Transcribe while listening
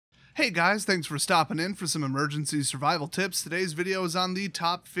Hey guys, thanks for stopping in for some emergency survival tips. Today's video is on the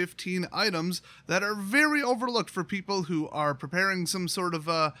top 15 items that are very overlooked for people who are preparing some sort of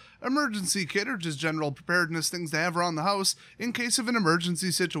emergency kit or just general preparedness things to have around the house in case of an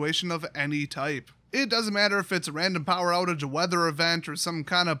emergency situation of any type. It doesn't matter if it's a random power outage, a weather event, or some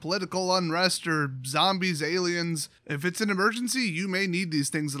kind of political unrest, or zombies, aliens. If it's an emergency, you may need these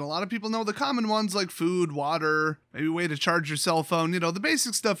things, and a lot of people know the common ones like food, water, maybe a way to charge your cell phone. You know, the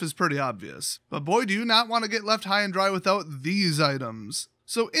basic stuff is pretty obvious. But boy, do you not want to get left high and dry without these items.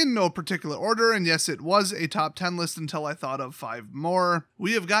 So in no particular order, and yes, it was a top 10 list until I thought of 5 more,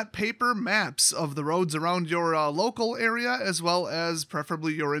 we have got paper maps of the roads around your local area, as well as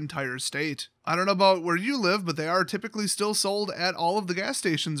preferably your entire state. I don't know about where you live, but they are typically still sold at all of the gas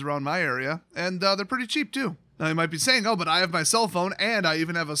stations around my area, and they're pretty cheap too. Now you might be saying, oh, but I have my cell phone, and I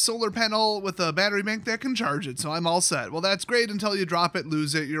even have a solar panel with a battery bank that can charge it, so I'm all set. Well, that's great until you drop it,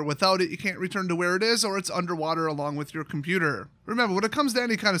 lose it, you're without it, you can't return to where it is, or it's underwater along with your computer. Remember, when it comes to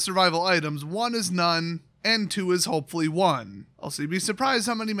any kind of survival items, 1 is none, and 2 is hopefully 1. Also, you'd be surprised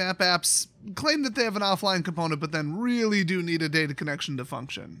how many map apps claim that they have an offline component, but then really do need a data connection to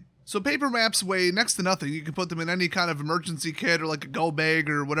function. So paper maps weigh next to nothing. You can put them in any kind of emergency kit or like a go bag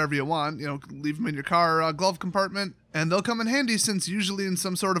or whatever you want. You know, leave them in your car glove compartment, and they'll come in handy since usually in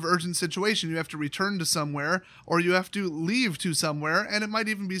some sort of urgent situation you have to return to somewhere or you have to leave to somewhere, and it might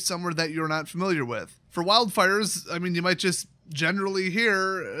even be somewhere that you're not familiar with. For wildfires, I mean, you might just generally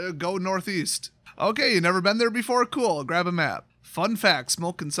hear, go northeast. Okay, you never been there before? Cool, grab a map. Fun fact,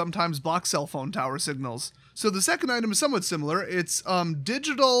 smoke can sometimes block cell phone tower signals. So the second item is somewhat similar. It's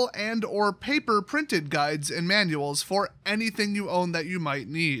digital and or paper printed guides and manuals for anything you own that you might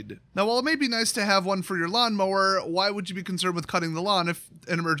need. Now, while it may be nice to have one for your lawnmower, why would you be concerned with cutting the lawn if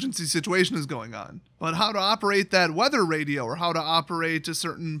an emergency situation is going on? But how to operate that weather radio, or how to operate a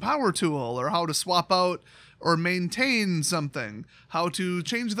certain power tool, or how to swap out or maintain something, how to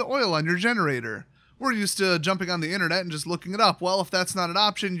change the oil on your generator. We're used to jumping on the internet and just looking it up. Well, if that's not an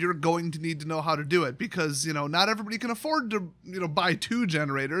option, you're going to need to know how to do it because, you know, not everybody can afford to, buy 2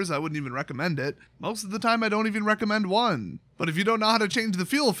 generators. I wouldn't even recommend it. Most of the time, I don't even recommend 1. But if you don't know how to change the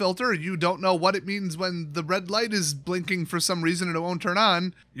fuel filter, you don't know what it means when the red light is blinking for some reason and it won't turn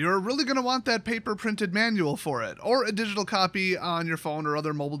on, you're really going to want that paper printed manual for it, or a digital copy on your phone or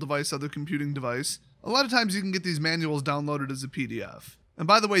other mobile device, other computing device. A lot of times you can get these manuals downloaded as a PDF. And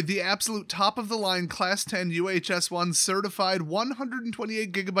by the way, the absolute top of the line Class 10 UHS-1 certified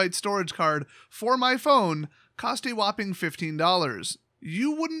 128 gigabyte storage card for my phone cost a whopping $15.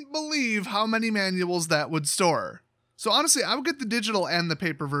 You wouldn't believe how many manuals that would store. So honestly, I would get the digital and the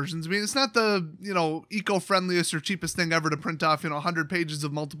paper versions. I mean, it's not the, eco-friendliest or cheapest thing ever to print off, 100 pages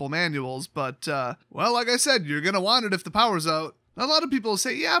of multiple manuals, but, well, like I said, you're going to want it if the power's out. A lot of people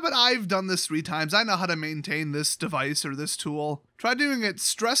say, yeah, but I've done this 3 times. I know how to maintain this device or this tool. Try doing it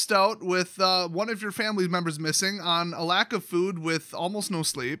stressed out with one of your family members missing, on a lack of food with almost no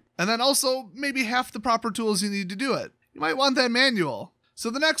sleep, and then also maybe half the proper tools you need to do it. You might want that manual. So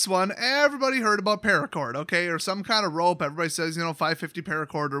the next one, everybody heard about paracord, okay? Or some kind of rope. Everybody says, 550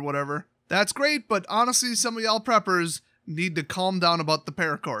 paracord or whatever. That's great, but honestly, some of y'all preppers need to calm down about the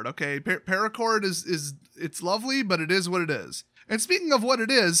paracord, okay? Paracord is it's lovely, but it is what it is. And speaking of what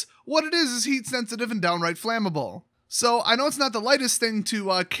it is heat sensitive and downright flammable. So I know it's not the lightest thing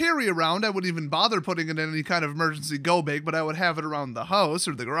to carry around. I wouldn't even bother putting it in any kind of emergency go bag, but I would have it around the house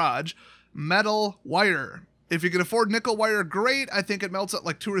or the garage. Metal wire. If you can afford nickel wire, great. I think it melts at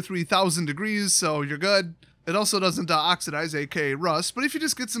like 2,000 or 3,000 degrees, so you're good. It also doesn't oxidize, aka rust, but if you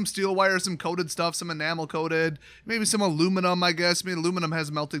just get some steel wire, some coated stuff, some enamel coated, maybe some aluminum, I guess. I mean, aluminum has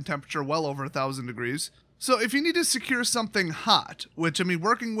a melting temperature well over 1,000 degrees. So if you need to secure something hot, which, I mean,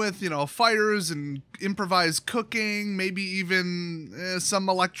 working with, fires and improvised cooking, maybe even some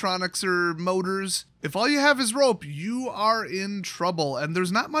electronics or motors, if all you have is rope, you are in trouble. And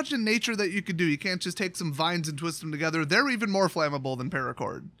there's not much in nature that you could do. You can't just take some vines and twist them together. They're even more flammable than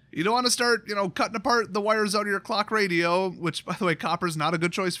paracord. You don't want to start, cutting apart the wires out of your clock radio, which, by the way, copper's not a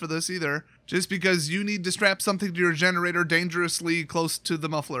good choice for this either, just because you need to strap something to your generator dangerously close to the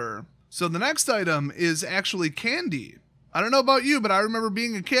muffler. So the next item is actually candy. I don't know about you, but I remember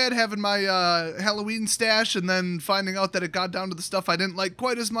being a kid, having my Halloween stash, and then finding out that it got down to the stuff I didn't like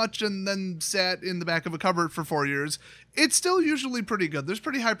quite as much, and then sat in the back of a cupboard for 4 years. It's still usually pretty good. There's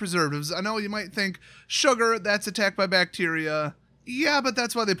pretty high preservatives. I know you might think, sugar, that's attacked by bacteria. Yeah, but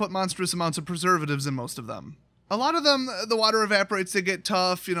that's why they put monstrous amounts of preservatives in most of them. A lot of them, the water evaporates, they get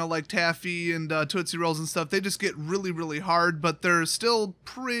tough, like taffy and Tootsie Rolls and stuff. They just get really, really hard, but they're still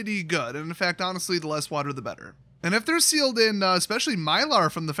pretty good. And in fact, honestly, the less water, the better. And if they're sealed in, especially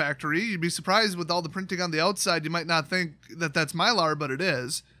Mylar from the factory, you'd be surprised with all the printing on the outside. You might not think that that's Mylar, but it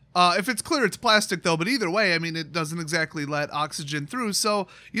is. If it's clear, it's plastic, though. But either way, I mean, it doesn't exactly let oxygen through, so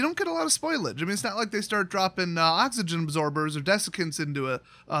you don't get a lot of spoilage. I mean, it's not like they start dropping oxygen absorbers or desiccants into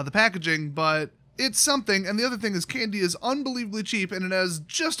the packaging, but it's something. And the other thing is candy is unbelievably cheap, and it has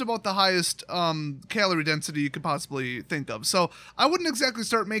just about the highest calorie density you could possibly think of. So I wouldn't exactly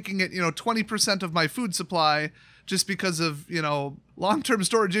start making it, 20% of my food supply just because of, long-term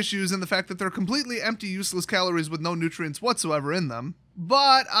storage issues and the fact that they're completely empty, useless calories with no nutrients whatsoever in them.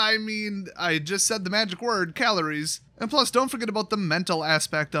 But, I mean, I just said the magic word, calories. And plus, don't forget about the mental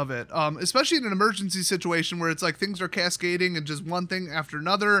aspect of it. Especially in an emergency situation where it's like things are cascading and just one thing after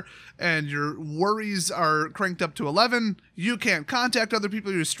another, and your worries are cranked up to 11. You can't contact other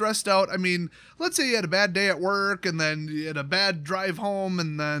people, you're stressed out. I mean, let's say you had a bad day at work, and then you had a bad drive home,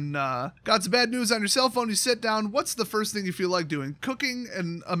 and then got some bad news on your cell phone, you sit down. What's the first thing you feel like doing? Cooking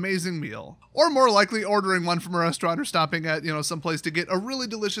an amazing meal. Or more likely, ordering one from a restaurant or stopping at, some place to get a really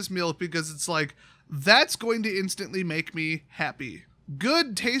delicious meal, because it's like, that's going to instantly make me happy.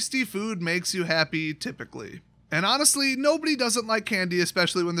 Good, tasty food makes you happy, typically. And honestly, nobody doesn't like candy,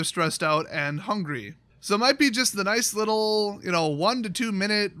 especially when they're stressed out and hungry. So it might be just the nice little, 1 to 2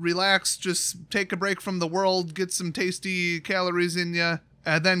 minute relax, just take a break from the world, get some tasty calories in you,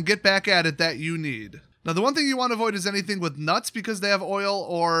 and then get back at it that you need. Now, the one thing you want to avoid is anything with nuts because they have oil,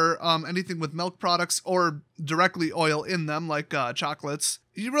 or anything with milk products or directly oil in them, like chocolates.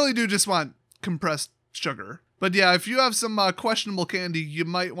 You really do just want compressed sugar. But yeah, if you have some questionable candy, you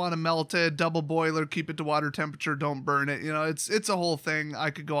might want to melt it, double boil or keep it to water temperature, don't burn it. It's a whole thing.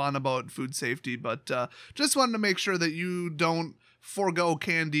 I could go on about food safety, but just wanted to make sure that you don't forego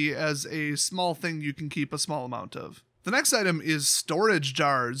candy as a small thing you can keep a small amount of. The next item is storage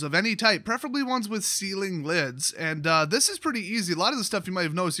jars of any type, preferably ones with sealing lids. And this is pretty easy. A lot of the stuff you might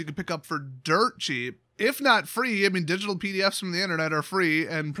have noticed you can pick up for dirt cheap, if not free. I mean, digital PDFs from the internet are free,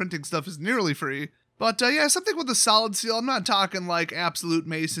 and printing stuff is nearly free. But yeah, something with a solid seal. I'm not talking like absolute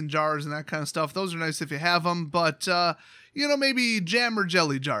mason jars and that kind of stuff. Those are nice if you have them. But, maybe jam or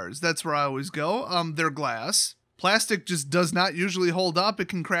jelly jars. That's where I always go. They're glass. Plastic just does not usually hold up. It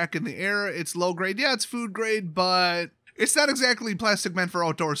can crack in the air. It's low grade. Yeah, it's food grade, but it's not exactly plastic meant for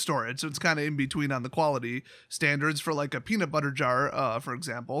outdoor storage. So it's kind of in between on the quality standards for like a peanut butter jar, for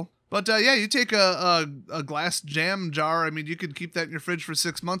example. But yeah, you take a glass jam jar. I mean, you could keep that in your fridge for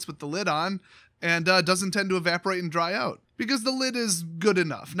 6 months with the lid on, and doesn't tend to evaporate and dry out because the lid is good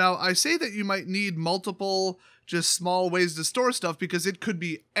enough. Now, I say that you might need multiple just small ways to store stuff because it could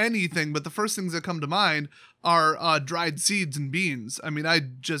be anything, but the first things that come to mind are dried seeds and beans. I mean, I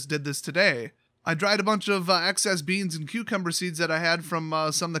just did this today. I dried a bunch of excess beans and cucumber seeds that I had from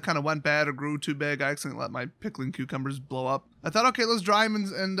some that kind of went bad or grew too big. I accidentally let my pickling cucumbers blow up. I thought, okay, let's dry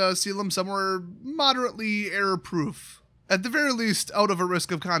them and seal them somewhere moderately air-proof. At the very least, out of a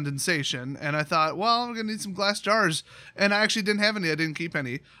risk of condensation. And I thought, well, I'm going to need some glass jars. And I actually didn't have any. I didn't keep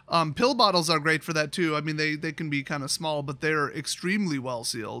any. Pill bottles are great for that, too. I mean, they can be kind of small, but they're extremely well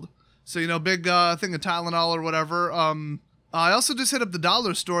sealed. So, big thing of Tylenol or whatever. I also just hit up the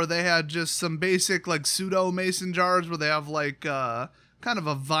dollar store. They had just some basic, like, pseudo mason jars where they have, like, kind of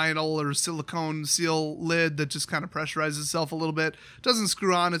a vinyl or silicone seal lid that just kind of pressurizes itself a little bit. Doesn't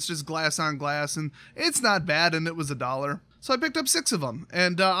screw on, it's just glass on glass, and it's not bad, and it was $1. So I picked up 6 of them,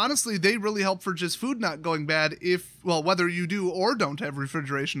 and honestly, they really help for just food not going bad whether you do or don't have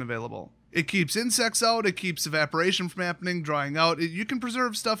refrigeration available. It keeps insects out, it keeps evaporation from happening, drying out. You can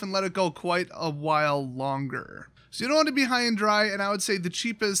preserve stuff and let it go quite a while longer. So you don't want to be high and dry, and I would say the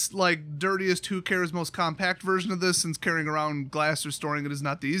cheapest, like, dirtiest, who cares, most compact version of this, since carrying around glass or storing it is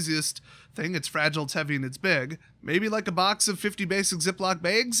not the easiest thing. It's fragile, it's heavy, and it's big. Maybe like a box of 50 basic Ziploc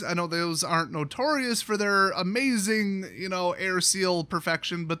bags. I know those aren't notorious for their amazing, air seal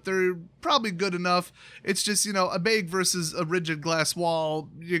perfection, but they're probably good enough. It's just, a bag versus a rigid glass wall,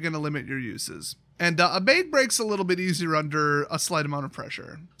 you're going to limit your uses. And a bag breaks a little bit easier under a slight amount of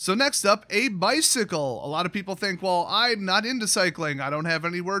pressure. So next up, a bicycle. A lot of people think, well, I'm not into cycling. I don't have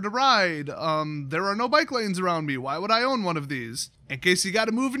anywhere to ride. There are no bike lanes around me. Why would I own one of these? In case you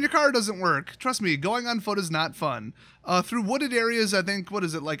gotta move and your car doesn't work. Trust me, going on foot is not fun. Through wooded areas, I think,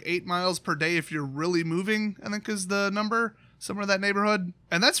 like 8 miles per day if you're really moving, I think is the number. Somewhere in that neighborhood.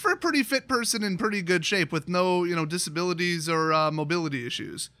 And that's for a pretty fit person in pretty good shape with no, disabilities or mobility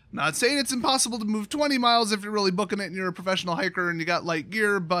issues. Not saying it's impossible to move 20 miles if you're really booking it and you're a professional hiker and you got light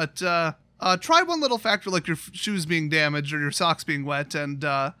gear, but try one little factor like your shoes being damaged or your socks being wet, and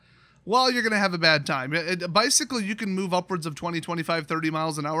you're going to have a bad time. A bicycle, you can move upwards of 20, 25, 30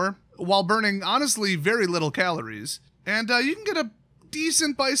 miles an hour while burning, honestly, very little calories. And you can get a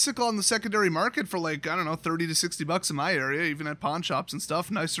decent bicycle on the secondary market for like, I don't know, 30 to 60 bucks in my area, even at pawn shops and stuff.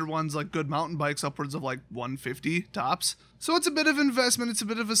 Nicer ones like good mountain bikes upwards of like 150 tops. So it's a bit of investment. It's a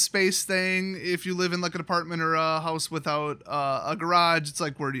bit of a space thing. If you live in like an apartment or a house without a garage, it's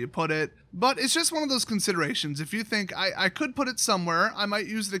like, where do you put it? But it's just one of those considerations. If you think I could put it somewhere, I might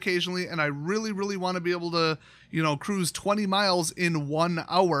use it occasionally, and I really, really want to be able to, you know, cruise 20 miles in 1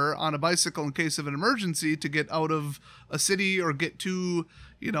 hour on a bicycle in case of an emergency to get out of a city or get to,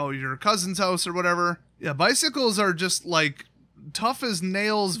 you know, your cousin's house or whatever. Yeah, bicycles are just like tough as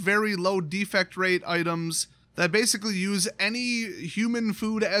nails, very low defect rate items that basically use any human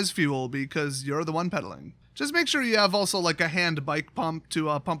food as fuel because you're the one pedaling. Just make sure you have also like a hand bike pump to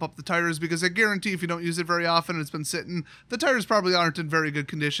pump up the tires, because I guarantee if you don't use it very often and it's been sitting, the tires probably aren't in very good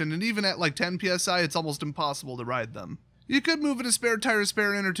condition, and even at like 10 psi, it's almost impossible to ride them. You could move in a spare tire,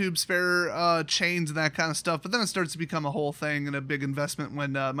 spare inner tube, spare chains and that kind of stuff, but then it starts to become a whole thing and a big investment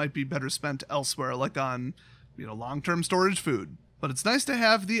when it might be better spent elsewhere, like on, you know, long-term storage food. But it's nice to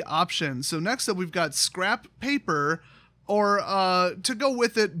have the option. So next up, we've got scrap paper, or to go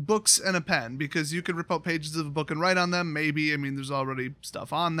with it, books and a pen, because you could rip out pages of a book and write on them, maybe. I mean, there's already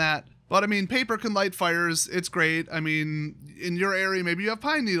stuff on that. But I mean, paper can light fires. It's great. I mean, in your area, maybe you have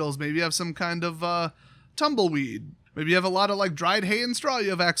pine needles. Maybe you have some kind of tumbleweed. Maybe you have a lot of like dried hay and straw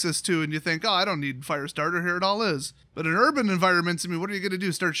you have access to, and you think, oh, I don't need fire starter, here it all is. But in urban environments, I mean, what are you going to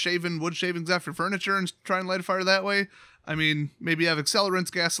do? Start shaving wood shavings off your furniture and try and light a fire that way? I mean, maybe you have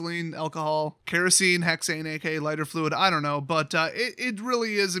accelerants, gasoline, alcohol, kerosene, hexane, aka lighter fluid, I don't know. But it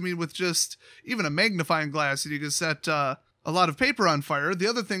really is, I mean, with just even a magnifying glass, you can set a lot of paper on fire. The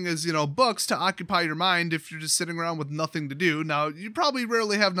other thing is, you know, books to occupy your mind if you're just sitting around with nothing to do. Now, you probably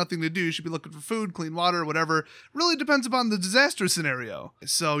rarely have nothing to do. You should be looking for food, clean water, whatever. Really depends upon the disaster scenario.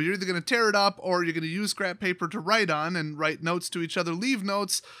 So you're either going to tear it up or you're going to use scrap paper to write on and write notes to each other, leave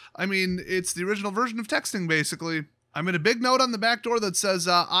notes. I mean, it's the original version of texting, basically. I made a big note on the back door that says,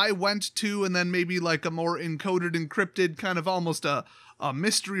 I went to, and then maybe like a more encoded, encrypted, kind of almost a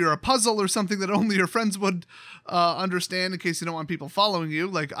mystery or a puzzle or something that only your friends would understand in case you don't want people following you.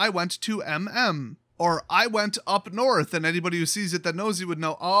 Like, I went to MM. Or I went up north, and anybody who sees it that knows you would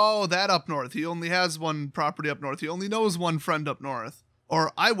know, oh, that up north. He only has one property up north. He only knows one friend up north.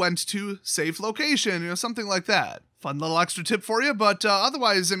 Or I went to safe location, you know, something like that. Fun little extra tip for you. But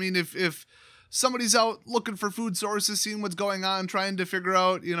otherwise, I mean, if somebody's out looking for food sources, seeing what's going on, trying to figure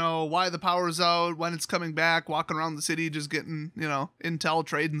out, you know, why the power's out, when it's coming back, walking around the city, just getting, you know, intel,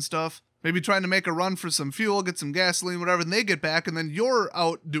 trade and stuff. Maybe trying to make a run for some fuel, get some gasoline, whatever, and they get back, and then you're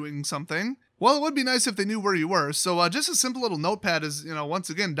out doing something. Well, it would be nice if they knew where you were. So just a simple little notepad is, you know, once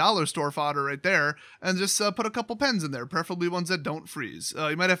again, dollar store fodder right there. And just put a couple pens in there, preferably ones that don't freeze.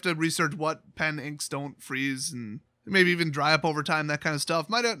 You might have to research what pen inks don't freeze and maybe even dry up over time, that kind of stuff.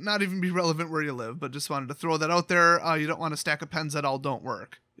 Might not even be relevant where you live, but just wanted to throw that out there. You don't want a stack of pens that all don't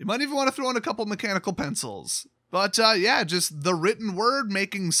work. You might even want to throw in a couple mechanical pencils. But yeah, just the written word,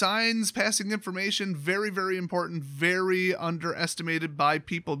 making signs, passing information, very, very important, very underestimated by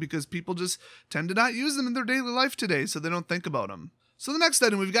people because people just tend to not use them in their daily life today, so they don't think about them. So the next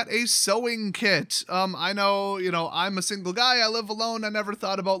item, we've got a sewing kit. I know, you know, I'm a single guy, I live alone, I never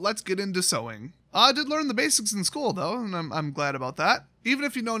thought about let's get into sewing. I did learn the basics in school though, and I'm glad about that. Even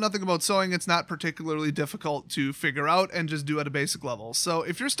if you know nothing about sewing, it's not particularly difficult to figure out and just do at a basic level. So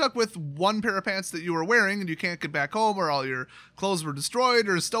if you're stuck with one pair of pants that you were wearing and you can't get back home, or all your clothes were destroyed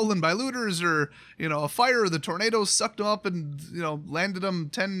or stolen by looters, or, you know, a fire or the tornado sucked them up and, you know, landed them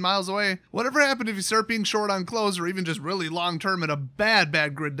 10 miles away. Whatever happened if you start being short on clothes, or even just really long term in a bad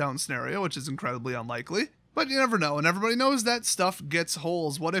grid down scenario, which is incredibly unlikely. But you never know, and everybody knows that stuff gets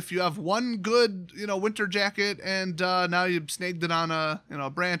holes. What if you have one good, you know, winter jacket and now you've snagged it on a, you know, a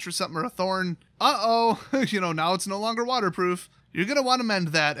branch or something, or a thorn? Uh-oh, you know, now it's no longer waterproof. You're going to want to mend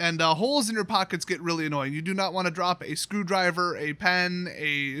that, and holes in your pockets get really annoying. You do not want to drop a screwdriver, a pen,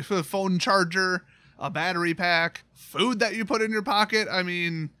 a phone charger, a battery pack, food that you put in your pocket. I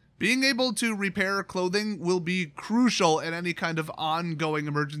mean, being able to repair clothing will be crucial in any kind of ongoing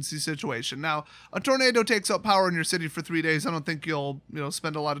emergency situation. Now, a tornado takes out power in your city for 3 days. I don't think you'll, you know,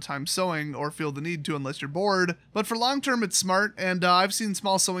 spend a lot of time sewing or feel the need to unless you're bored. But for long term, it's smart. And I've seen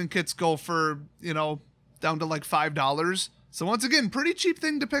small sewing kits go for, you know, down to like $5. So once again, pretty cheap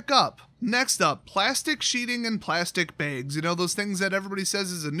thing to pick up. Next up, plastic sheeting and plastic bags. You know, those things that everybody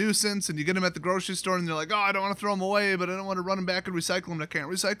says is a nuisance, and you get them at the grocery store and they're like, oh, I don't want to throw them away, but I don't want to run them back and recycle them. I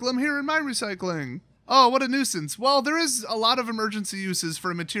can't recycle them here in my recycling. Oh, what a nuisance. Well, there is a lot of emergency uses for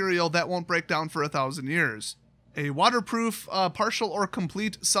a material that won't break down for 1,000 years. A waterproof, partial or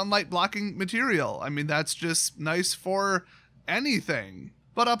complete sunlight blocking material. I mean, that's just nice for anything.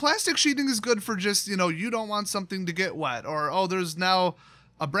 But plastic sheeting is good for just, you don't want something to get wet. Or, oh, there's now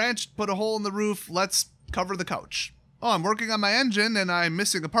a branch, put a hole in the roof, let's cover the couch. Oh, I'm working on my engine and I'm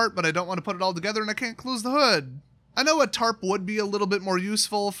missing a part, but I don't want to put it all together and I can't close the hood. I know a tarp would be a little bit more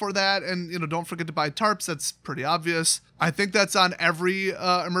useful for that, and, don't forget to buy tarps. That's pretty obvious. I think that's on every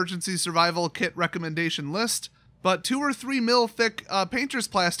emergency survival kit recommendation list. But 2 or 3 mil thick painter's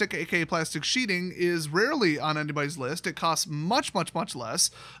plastic, aka plastic sheeting, is rarely on anybody's list. It costs much, much, much less.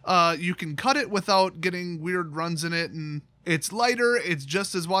 You can cut it without getting weird runs in it, and it's lighter. It's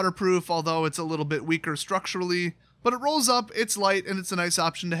just as waterproof, although it's a little bit weaker structurally. But it rolls up, it's light, and it's a nice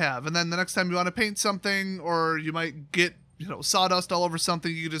option to have. And then the next time you want to paint something, or you might get sawdust all over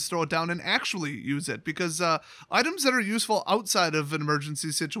something, you can just throw it down and actually use it, because items that are useful outside of an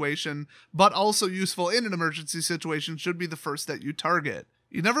emergency situation, but also useful in an emergency situation, should be the first that you target.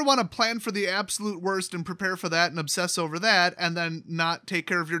 You never want to plan for the absolute worst and prepare for that and obsess over that, and then not take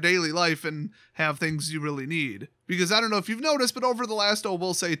care of your daily life and have things you really need. Because I don't know if you've noticed, but over the last,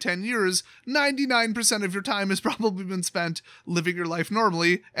 we'll say 10 years, 99% of your time has probably been spent living your life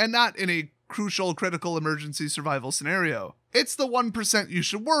normally and not in a crucial, critical emergency survival scenario. It's the 1% you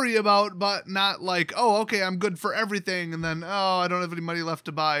should worry about, but not like, oh, okay, I'm good for everything, and then, oh, I don't have any money left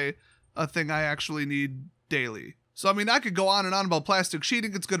to buy a thing I actually need daily. So, I mean, I could go on and on about plastic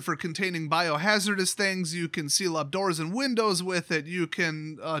sheeting. It's good for containing biohazardous things. You can seal up doors and windows with it. You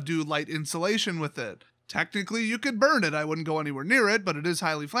can do light insulation with it. Technically, you could burn it. I wouldn't go anywhere near it, but it is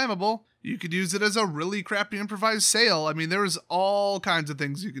highly flammable. You could use it as a really crappy improvised sail. I mean, there's all kinds of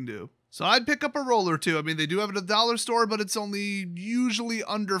things you can do. So I'd pick up a roll or two. I mean, they do have it at the dollar store, but it's only usually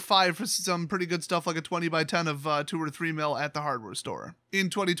under $5 for some pretty good stuff, like a 20 by 10 of 2 or 3 mil at the hardware store. In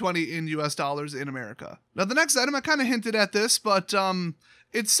 2020 in US dollars in America. Now, the next item, I kind of hinted at this, but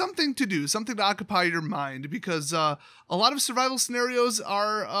it's something to do, something to occupy your mind, because a lot of survival scenarios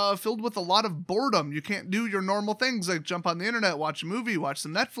are filled with a lot of boredom. You can't do your normal things like jump on the internet, watch a movie, watch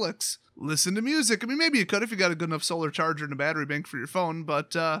some Netflix, listen to music. I mean, maybe you could if you got a good enough solar charger and a battery bank for your phone,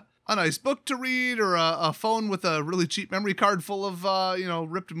 but a nice book to read, or a phone with a really cheap memory card full of,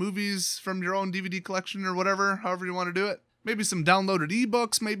 ripped movies from your own DVD collection or whatever, however you want to do it. Maybe some downloaded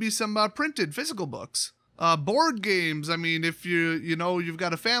ebooks, maybe some printed physical books. Board games. I mean, if you've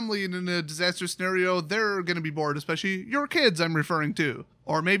got a family and in a disaster scenario, they're going to be bored, especially your kids I'm referring to.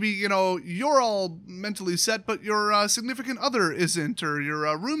 Or maybe, you're all mentally set, but your significant other isn't, or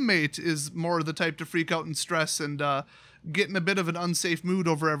your roommate is more the type to freak out and stress and get in a bit of an unsafe mood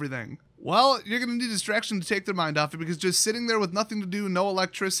over everything. Well, you're going to need distraction to take their mind off it, because just sitting there with nothing to do, no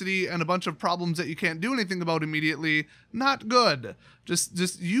electricity, and a bunch of problems that you can't do anything about immediately, not good.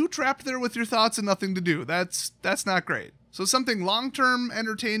 Just you trapped there with your thoughts and nothing to do. That's not great. So something long-term,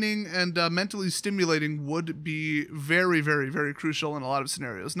 entertaining, and mentally stimulating would be very, very, very crucial in a lot of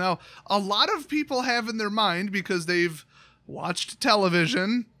scenarios. Now, a lot of people have in their mind, because they've watched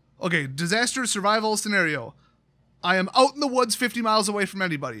television, okay, disaster survival scenario. I am out in the woods 50 miles away from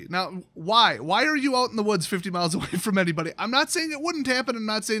anybody. Now, why? Why are you out in the woods 50 miles away from anybody? I'm not saying it wouldn't happen. I'm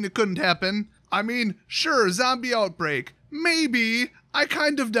not saying it couldn't happen. I mean, sure, zombie outbreak. Maybe. I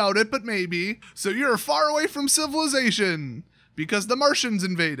kind of doubt it, but maybe. So you're far away from civilization because the Martians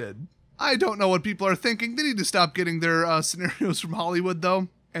invaded. I don't know what people are thinking. They need to stop getting their scenarios from Hollywood, though,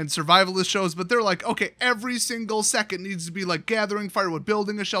 and survivalist shows, but they're like, okay, every single second needs to be like gathering firewood,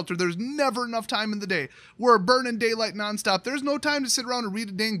 building a shelter. There's never enough time in the day. We're burning daylight nonstop. There's no time to sit around and read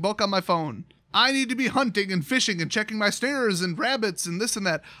a dang book on my phone. I need to be hunting and fishing and checking my snares and rabbits and this and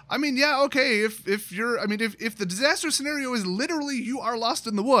that. I mean, yeah, okay, if the disaster scenario is literally you are lost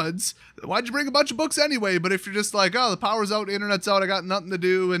in the woods, why'd you bring a bunch of books anyway? But if you're just like, oh, the power's out, internet's out, I got nothing to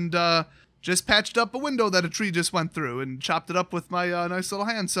do, and just patched up a window that a tree just went through and chopped it up with my nice little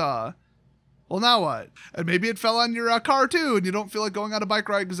handsaw. Well, now what? And maybe it fell on your car too, and you don't feel like going on a bike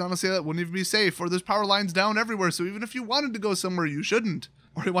ride because honestly that wouldn't even be safe. Or there's power lines down everywhere, so even if you wanted to go somewhere, you shouldn't.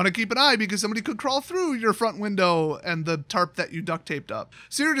 Or you want to keep an eye because somebody could crawl through your front window and the tarp that you duct taped up.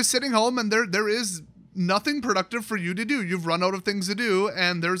 So you're just sitting home and there is nothing productive for you to do. You've run out of things to do,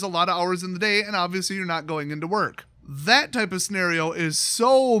 and there's a lot of hours in the day, and obviously you're not going into work. That type of scenario is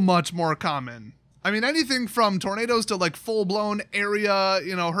so much more common. I mean, anything from tornadoes to like full-blown area,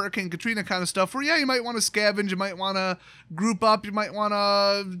 Hurricane Katrina kind of stuff where, yeah, you might want to scavenge, you might want to group up, you might want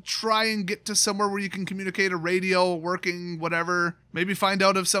to try and get to somewhere where you can communicate, a radio working, whatever. Maybe find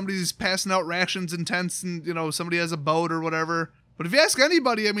out if somebody's passing out rations in tents and, somebody has a boat or whatever. But if you ask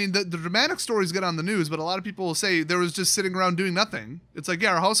anybody, I mean, the dramatic stories get on the news, but a lot of people will say there was just sitting around doing nothing. It's like,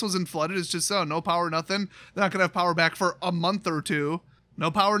 yeah, our house wasn't flooded. It's just, no power, nothing. They're not going to have power back for a month or two.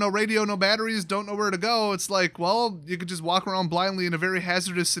 No power, no radio, no batteries, don't know where to go. It's like, well, you could just walk around blindly in a very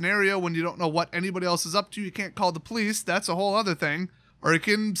hazardous scenario when you don't know what anybody else is up to. You can't call the police. That's a whole other thing. Or you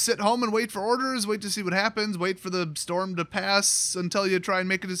can sit home and wait for orders, wait to see what happens, wait for the storm to pass until you try and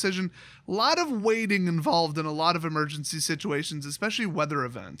make a decision. A lot of waiting involved in a lot of emergency situations, especially weather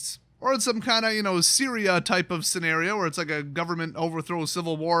events. Or it's some kind of, Syria type of scenario where it's like a government overthrow,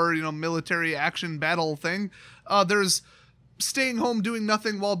 civil war, military action battle thing. There's staying home doing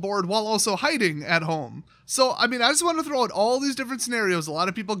nothing while bored while also hiding at home. So, I mean, I just want to throw out all these different scenarios. A lot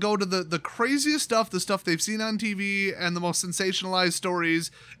of people go to the craziest stuff, the stuff they've seen on TV and the most sensationalized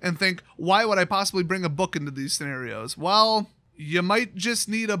stories and think, why would I possibly bring a book into these scenarios? Well, you might just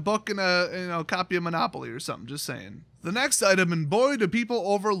need a book and a copy of Monopoly or something, just saying. The next item, and boy, do people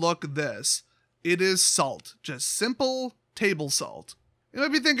overlook this. It is salt. Just simple table salt. You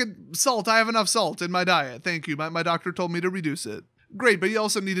might be thinking, salt, I have enough salt in my diet. Thank you. My doctor told me to reduce it. Great, but you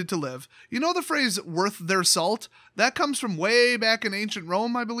also needed to live. You know the phrase worth their salt? That comes from way back in ancient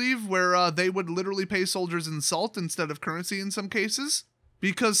Rome, I believe, where they would literally pay soldiers in salt instead of currency in some cases.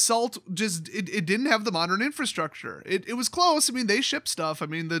 Because salt just, it didn't have the modern infrastructure. It was close. I mean, they shipped stuff. I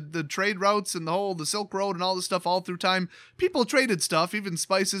mean, the trade routes and the Silk Road and all this stuff all through time. People traded stuff. Even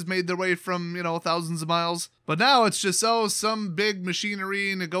spices made their way from, thousands of miles. But now it's just, some big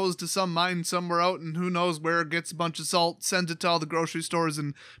machinery and it goes to some mine somewhere out and who knows where, it gets a bunch of salt, sends it to all the grocery stores,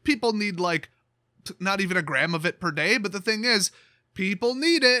 and people need not even a gram of it per day. But the thing is, people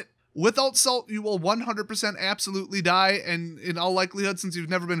need it. Without salt, you will 100% absolutely die, and in all likelihood, since you've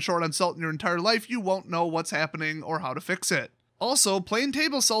never been short on salt in your entire life, you won't know what's happening or how to fix it. Also, plain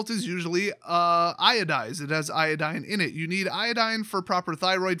table salt is usually iodized. It has iodine in it. You need iodine for proper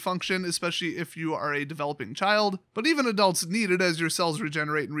thyroid function, especially if you are a developing child, but even adults need it as your cells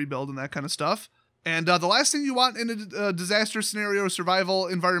regenerate and rebuild and that kind of stuff. And the last thing you want in a disaster scenario survival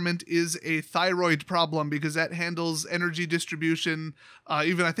environment is a thyroid problem, because that handles energy distribution,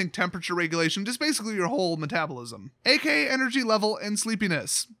 even I think temperature regulation, just basically your whole metabolism, aka energy level and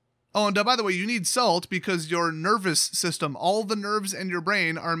sleepiness. Oh, and by the way, you need salt because your nervous system, all the nerves in your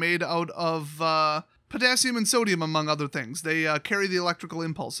brain are made out of potassium and sodium, among other things. They carry the electrical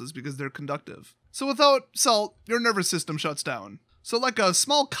impulses because they're conductive. So without salt, your nervous system shuts down. So like a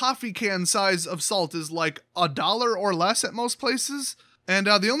small coffee can size of salt is like $1 or less at most places. And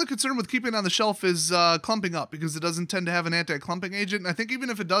the only concern with keeping it on the shelf is clumping up, because it doesn't tend to have an anti-clumping agent. And I think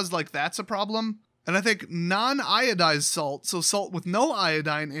even if it does, that's a problem. And I think non-iodized salt, so salt with no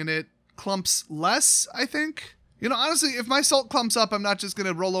iodine in it, clumps less, I think. Honestly, if my salt clumps up, I'm not just going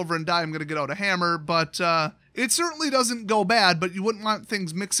to roll over and die. I'm going to get out a hammer. But it certainly doesn't go bad, but you wouldn't want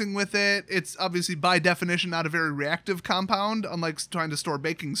things mixing with it. It's obviously, by definition, not a very reactive compound, unlike trying to store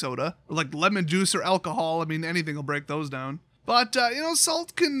baking soda. Or like lemon juice or alcohol. I mean, anything will break those down. But,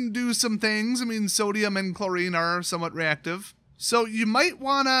 salt can do some things. I mean, sodium and chlorine are somewhat reactive. So you might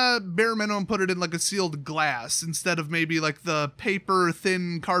want to, bare minimum, put it in like a sealed glass instead of maybe like the paper,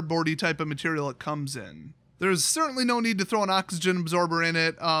 thin, cardboardy type of material it comes in. There's certainly no need to throw an oxygen absorber in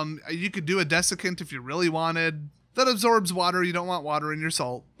it. You could do a desiccant if you really wanted. That absorbs water. You don't want water in your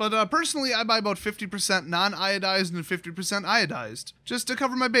salt. But personally, I buy about 50% non-iodized and 50% iodized, just to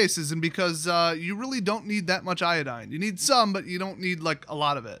cover my bases, and because you really don't need that much iodine. You need some, but you don't need a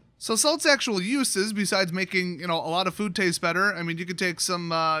lot of it. So salt's actual uses, besides making, a lot of food taste better. I mean, you could take some,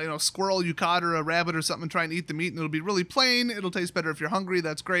 squirrel you caught or a rabbit or something and try and eat the meat, and it'll be really plain. It'll taste better if you're hungry.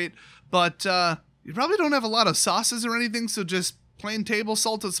 That's great. But you probably don't have a lot of sauces or anything, so just plain table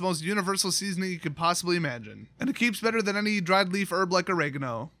salt is the most universal seasoning you could possibly imagine. And it keeps better than any dried leaf herb like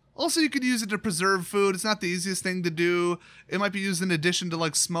oregano. Also, you could use it to preserve food. It's not the easiest thing to do. It might be used in addition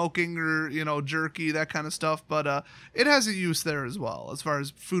to smoking or, jerky, that kind of stuff. But it has a use there as well, as far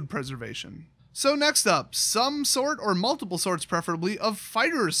as food preservation. So next up, some sort or multiple sorts preferably of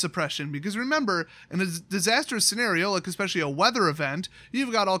fire suppression, because remember, in a disastrous scenario, especially a weather event,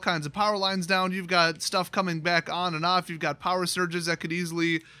 you've got all kinds of power lines down, you've got stuff coming back on and off, you've got power surges that could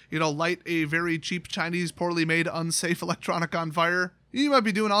easily, light a very cheap Chinese poorly made unsafe electronic on fire. You might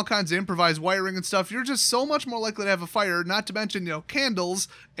be doing all kinds of improvised wiring and stuff. You're just so much more likely to have a fire, not to mention, candles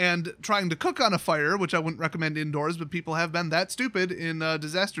and trying to cook on a fire, which I wouldn't recommend indoors, but people have been that stupid in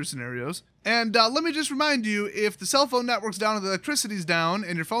disaster scenarios. And let me just remind you, if the cell phone network's down and the electricity's down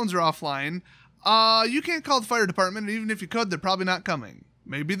and your phones are offline, you can't call the fire department, and even if you could, they're probably not coming.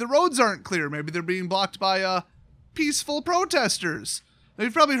 Maybe the roads aren't clear. Maybe they're being blocked by peaceful protesters. Now,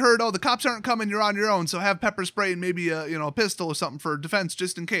 you've probably heard, oh, the cops aren't coming, you're on your own, so have pepper spray and maybe a pistol or something for defense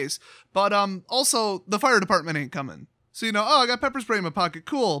just in case. But also, the fire department ain't coming. So, I got pepper spray in my pocket.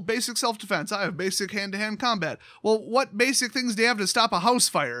 Cool. Basic self-defense. I have basic hand-to-hand combat. Well, what basic things do you have to stop a house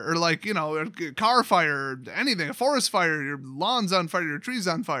fire? Or a car fire, or anything, a forest fire, your lawn's on fire, your tree's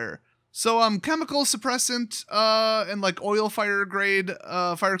on fire. So, chemical suppressant, and oil fire grade,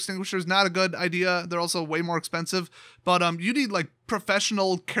 fire extinguishers, not a good idea. They're also way more expensive. But, you need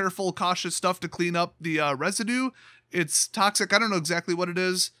professional, careful, cautious stuff to clean up the, residue. It's toxic. I don't know exactly what it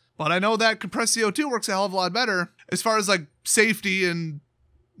is. But I know that compressed CO2 works a hell of a lot better as far as safety and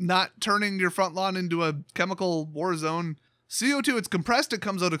not turning your front lawn into a chemical war zone. CO2, it's compressed, it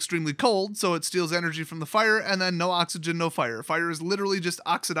comes out extremely cold, so it steals energy from the fire, and then no oxygen, no fire. Fire is literally just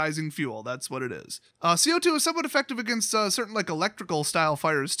oxidizing fuel. That's what it is. CO2 is somewhat effective against certain electrical style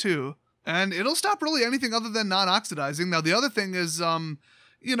fires too. And it'll stop really anything other than non-oxidizing. Now the other thing is,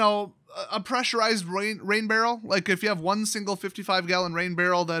 a pressurized rain barrel. If you have one single 55-gallon rain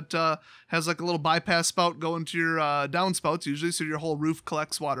barrel that has a little bypass spout going to your downspouts usually, so your whole roof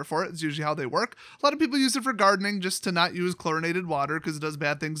collects water for it. It's usually how they work. A lot of people use it for gardening, just to not use chlorinated water because it does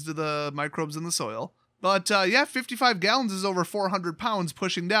bad things to the microbes in the soil. But 55 gallons is over 400 pounds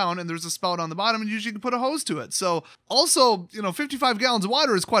pushing down, and there's a spout on the bottom, and usually you can put a hose to it. So also, 55 gallons of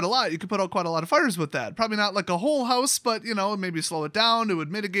water is quite a lot. You could put out quite a lot of fires with that. Probably not a whole house, but, maybe slow it down. It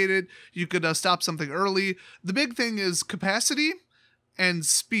would mitigate it. You could stop something early. The big thing is capacity and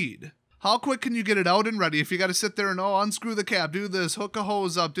speed. How quick can you get it out and ready? If you got to sit there and, unscrew the cap, do this, hook a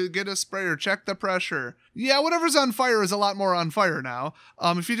hose up, get a sprayer, check the pressure. Yeah, whatever's on fire is a lot more on fire now.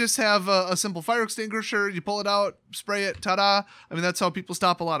 If you just have a simple fire extinguisher, you pull it out, spray it, ta-da. That's how people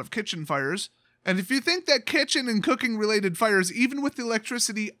stop a lot of kitchen fires. And if you think that kitchen and cooking related fires, even with the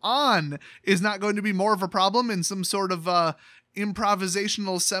electricity on, is not going to be more of a problem in some sort of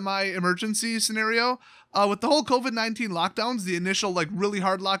improvisational semi-emergency scenario, with the whole COVID-19 lockdowns, the initial really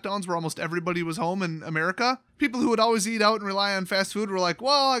hard lockdowns where almost everybody was home in America, people who would always eat out and rely on fast food were like,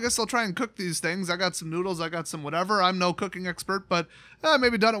 well, I guess I'll try and cook these things. I got some noodles, I got some whatever. I'm no cooking expert, but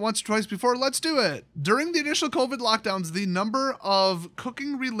maybe done it once or twice before. Let's do it. During the initial COVID lockdowns, the number of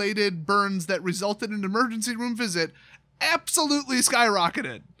cooking related burns that resulted in an emergency room visit absolutely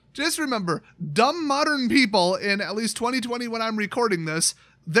skyrocketed. Just remember, dumb modern people in at least 2020 when I'm recording this,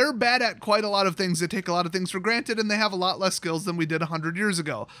 they're bad at quite a lot of things. They take a lot of things for granted, and they have a lot less skills than we did 100 years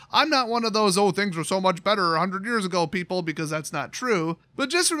ago. I'm not one of those, things were so much better 100 years ago people, because that's not true.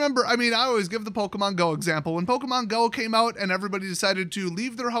 But just remember, I always give the Pokemon Go example. When Pokemon Go came out and everybody decided to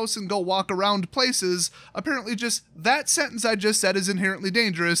leave their house and go walk around places, apparently just that sentence I just said is inherently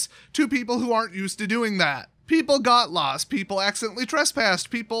dangerous to people who aren't used to doing that. People got lost, people accidentally trespassed,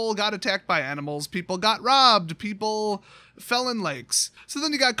 people got attacked by animals, people got robbed, people fell in lakes. So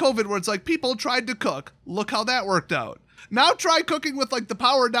then you got COVID where it's people tried to cook. Look how that worked out. Now try cooking with the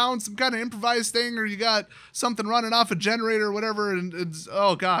power down, some kind of improvised thing, or you got something running off a generator or whatever, and it's,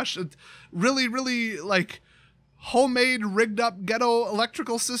 oh gosh, it's really, really homemade rigged up ghetto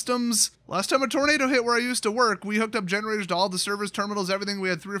electrical systems. Last time a tornado hit where I used to work, we hooked up generators to all the servers, terminals, everything. We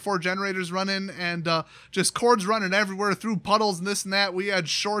had 3 or 4 generators running and just cords running everywhere through puddles and this and that. We had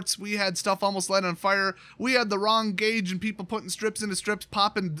shorts. We had stuff almost light on fire. We had the wrong gauge and people putting strips into strips,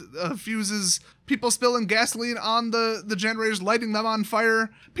 popping fuses, people spilling gasoline on the generators, lighting them on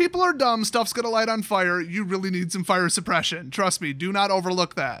fire. People are dumb. Stuff's going to light on fire. You really need some fire suppression. Trust me. Do not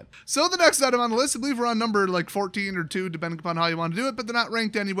overlook that. So the next item on the list, I believe we're on number 14 or 2, depending upon how you want to do it, but they're not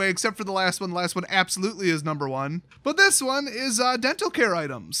ranked anyway, except for the last one. The last one absolutely is number 1. But this one is dental care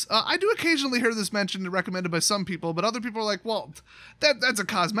items. I do occasionally hear this mentioned and recommended by some people, but other people are like, well, that's a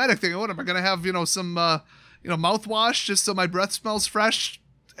cosmetic thing. What am I going to have, some, mouthwash just so my breath smells fresh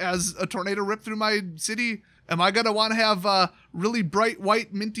as a tornado ripped through my city? Am I going to want to have really bright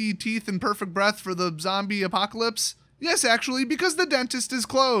white minty teeth and perfect breath for the zombie apocalypse? Yes, actually, because the dentist is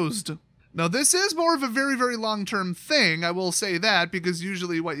closed. Now, this is more of a very, very long-term thing, I will say that, because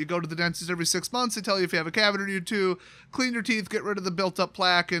usually, you go to the dentist every 6 months, they tell you if you have a cavity or 2, clean your teeth, get rid of the built-up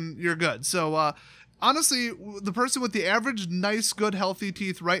plaque, and you're good. So, honestly, the person with the average, nice, good, healthy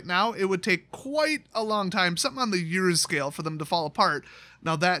teeth right now, it would take quite a long time, something on the years scale, for them to fall apart.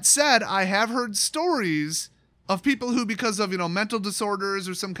 Now, that said, I have heard stories of people who, because of, mental disorders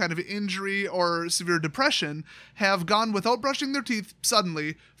or some kind of injury or severe depression, have gone without brushing their teeth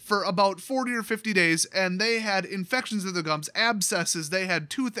suddenly for about 40 or 50 days, and they had infections of the gums, abscesses, they had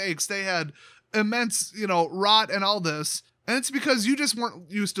toothaches, they had immense, rot and all this. And it's because you just weren't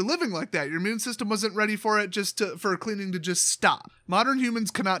used to living like that. Your immune system wasn't ready for it, for cleaning to just stop. Modern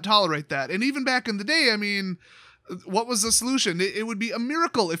humans cannot tolerate that. And even back in the day, What was the solution? It would be a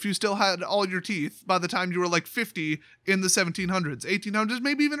miracle if you still had all your teeth by the time you were like 50 in the 1700s, 1800s,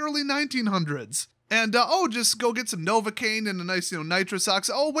 maybe even early 1900s. And, just go get some Novocaine and a nice, Nitrosox.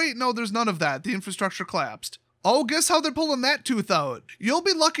 Oh, wait, no, there's none of that. The infrastructure collapsed. Oh, guess how they're pulling that tooth out? You'll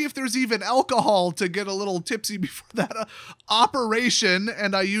be lucky if there's even alcohol to get a little tipsy before that operation,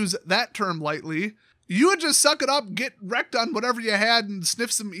 and I use that term lightly. You would just suck it up, get wrecked on whatever you had, and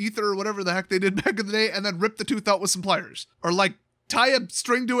sniff some ether or whatever the heck they did back in the day, and then rip the tooth out with some pliers. Or like tie a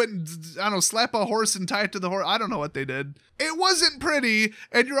string to it and, I don't know, slap a horse and tie it to the horse. I don't know what they did. It wasn't pretty,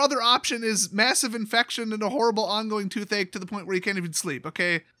 and your other option is massive infection and a horrible ongoing toothache to the point where you can't even sleep,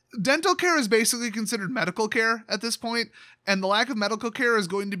 okay? Dental care is basically considered medical care at this point, and the lack of medical care is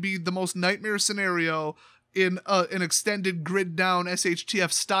going to be the most nightmare scenario in an extended grid down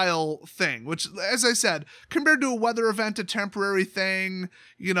SHTF style thing, which, as I said, compared to a weather event, a temporary thing,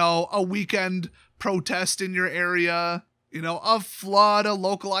 a weekend protest in your area, a flood, a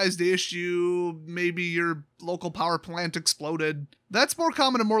localized issue, maybe your local power plant exploded. That's more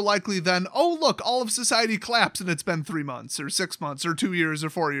common and more likely than, oh, look, all of society collapsed and it's been 3 months or 6 months or 2 years or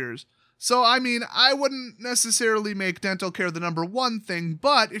 4 years. So, I mean, I wouldn't necessarily make dental care the number one thing,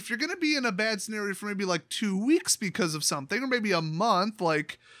 but if you're going to be in a bad scenario for maybe like 2 weeks because of something, or maybe a month,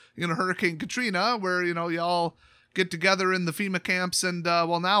 like, Hurricane Katrina, where, y'all get together in the FEMA camps and,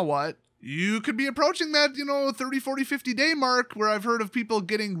 well, now what? You could be approaching that, 30, 40, 50 day mark where I've heard of people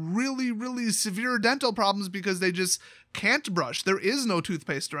getting really, really severe dental problems because they just can't brush. There is no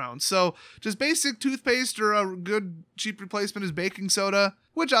toothpaste around. So just basic toothpaste or a good cheap replacement is baking soda,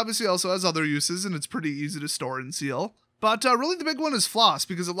 which obviously also has other uses and it's pretty easy to store and seal. But really the big one is floss,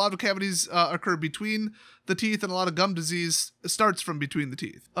 because a lot of cavities occur between the teeth and a lot of gum disease starts from between the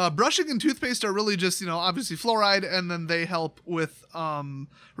teeth. Brushing and toothpaste are really just, obviously fluoride, and then they help with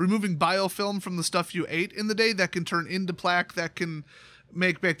removing biofilm from the stuff you ate in the day that can turn into plaque, that can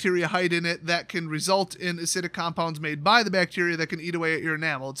make bacteria hide in it, that can result in acidic compounds made by the bacteria that can eat away at your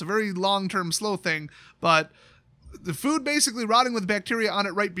enamel. It's a very long-term slow thing, but the food basically rotting with bacteria on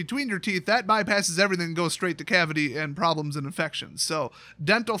it right between your teeth, that bypasses everything and goes straight to cavity and problems and infections. So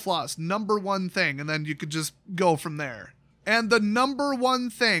dental floss, number one thing, and then you could just go from there. And the number one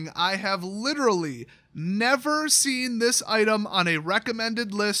thing, I have literally never seen this item on a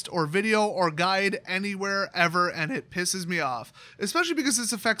recommended list or video or guide anywhere ever, and it pisses me off. Especially because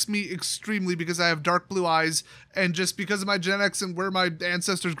this affects me extremely because I have dark blue eyes, and just because of my genetics and where my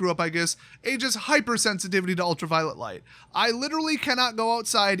ancestors grew up, I guess, a just hypersensitivity to ultraviolet light. I literally cannot go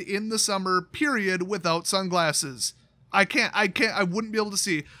outside in the summer, period, without sunglasses. I wouldn't be able to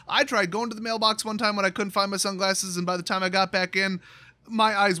see. I tried going to the mailbox one time when I couldn't find my sunglasses, and by the time I got back in,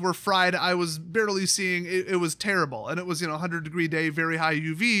 my eyes were fried. I was barely seeing. It was terrible. And it was, 100-degree day, very high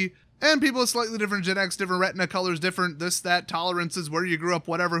UV. And people with slightly different genetics, different retina colors, different this, that, tolerances, where you grew up,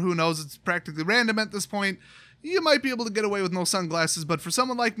 whatever, who knows. It's practically random at this point. You might be able to get away with no sunglasses, but for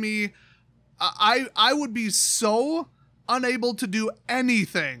someone like me, I would be so unable to do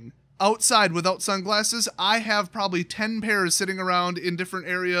anything outside without sunglasses. I have probably 10 pairs sitting around in different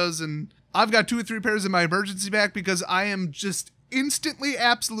areas, and I've got 2 or 3 pairs in my emergency bag because I am just instantly,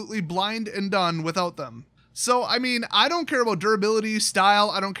 absolutely blind and done without them. So, I mean, I don't care about durability, style,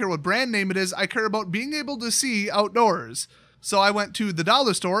 I don't care what brand name it is, I care about being able to see outdoors. So I went to the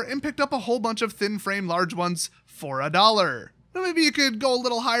dollar store and picked up a whole bunch of thin frame large ones for $1. Now maybe you could go a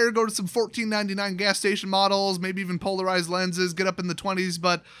little higher, go to some $14.99 gas station models, maybe even polarized lenses, get up in the 20s,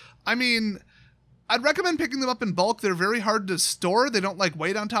 but I mean, I'd recommend picking them up in bulk. They're very hard to store. They don't like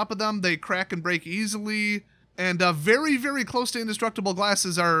weight on top of them. They crack and break easily. And very, very close to indestructible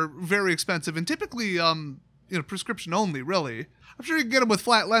glasses are very expensive and typically, prescription only, really. I'm sure you can get them with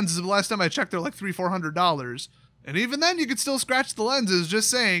flat lenses, but last time I checked, they're like $300-$400. And even then, you could still scratch the lenses,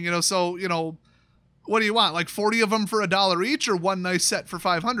 just saying, what do you want? Like 40 of them for $1 each, or one nice set for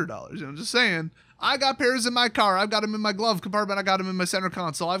 $500? Just saying. I got pairs in my car. I've got them in my glove compartment. I got them in my center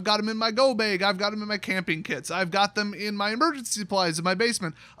console. I've got them in my go bag. I've got them in my camping kits. I've got them in my emergency supplies in my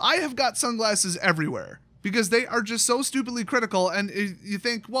basement. I have got sunglasses everywhere because they are just so stupidly critical. And you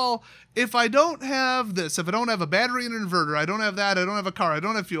think, well, if I don't have this, if I don't have a battery and an inverter, I don't have that, I don't have a car, I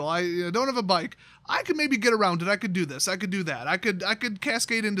don't have fuel, I don't have a bike, I could maybe get around it. I could do this. I could do that. I could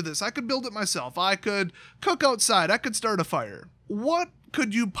cascade into this. I could build it myself. I could cook outside. I could start a fire. What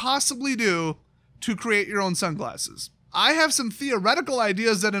could you possibly do to create your own sunglasses? I have some theoretical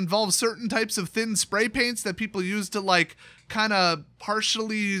ideas that involve certain types of thin spray paints that people use to kind of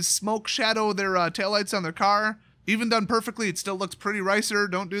partially smoke shadow their taillights on their car. Even done perfectly, it still looks pretty ricer.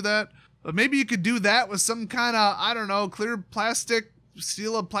 Don't do that. But maybe you could do that with some kind of, clear plastic,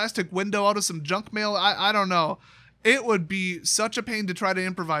 seal a plastic window out of some junk mail. I don't know. It would be such a pain to try to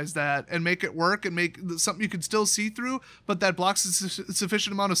improvise that and make it work and make something you could still see through, but that blocks a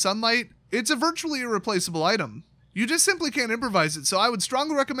sufficient amount of sunlight. It's a virtually irreplaceable item. You just simply can't improvise it, so I would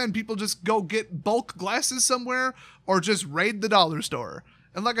strongly recommend people just go get bulk glasses somewhere or just raid the dollar store.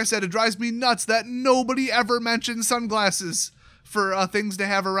 And like I said, it drives me nuts that nobody ever mentions sunglasses for things to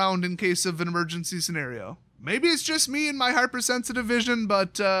have around in case of an emergency scenario. Maybe it's just me and my hypersensitive vision,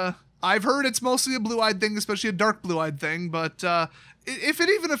 but I've heard it's mostly a blue-eyed thing, especially a dark blue-eyed thing, but if it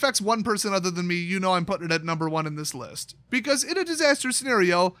even affects one person other than me, you know I'm putting it at number 1 in this list. Because in a disaster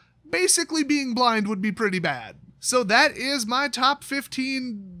scenario, basically being blind would be pretty bad. So that is my top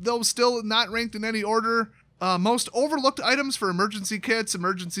 15, though still not ranked in any order. Most overlooked items for emergency kits,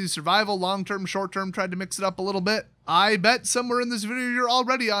 emergency survival, long-term, short-term, tried to mix it up a little bit. I bet somewhere in this video you're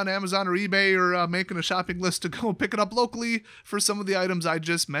already on Amazon or eBay or making a shopping list to go pick it up locally for some of the items I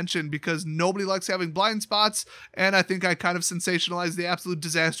just mentioned, because nobody likes having blind spots, and I think I kind of sensationalized the absolute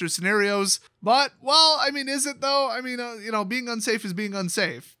disaster scenarios. But, well, I mean, is it though? I mean, being unsafe is being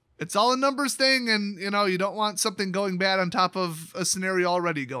unsafe. It's all a numbers thing, and, you don't want something going bad on top of a scenario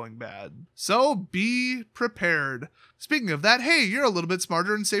already going bad. So be prepared. Speaking of that, hey, you're a little bit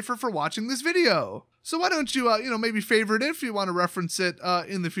smarter and safer for watching this video. So why don't you, maybe favorite it if you want to reference it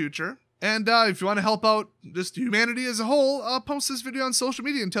in the future. And if you want to help out just humanity as a whole, post this video on social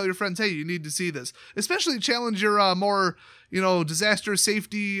media and tell your friends, hey, you need to see this. Especially challenge your more, disaster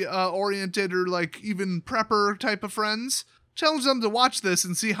safety oriented or like even prepper type of friends. Challenge them to watch this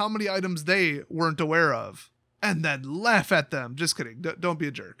and see how many items they weren't aware of. And then laugh at them. Just kidding. Don't be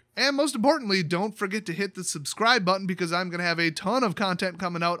a jerk. And most importantly, don't forget to hit the subscribe button, because I'm going to have a ton of content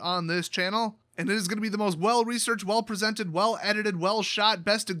coming out on this channel. And it is going to be the most well-researched, well-presented, well-edited, well-shot,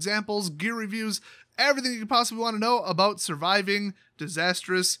 best examples, gear reviews, everything you could possibly want to know about surviving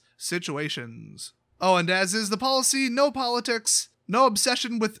disastrous situations. Oh, and as is the policy, no politics, no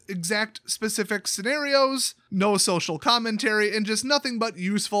obsession with exact specific scenarios, no social commentary, and just nothing but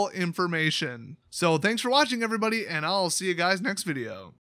useful information. So thanks for watching, everybody, and I'll see you guys next video.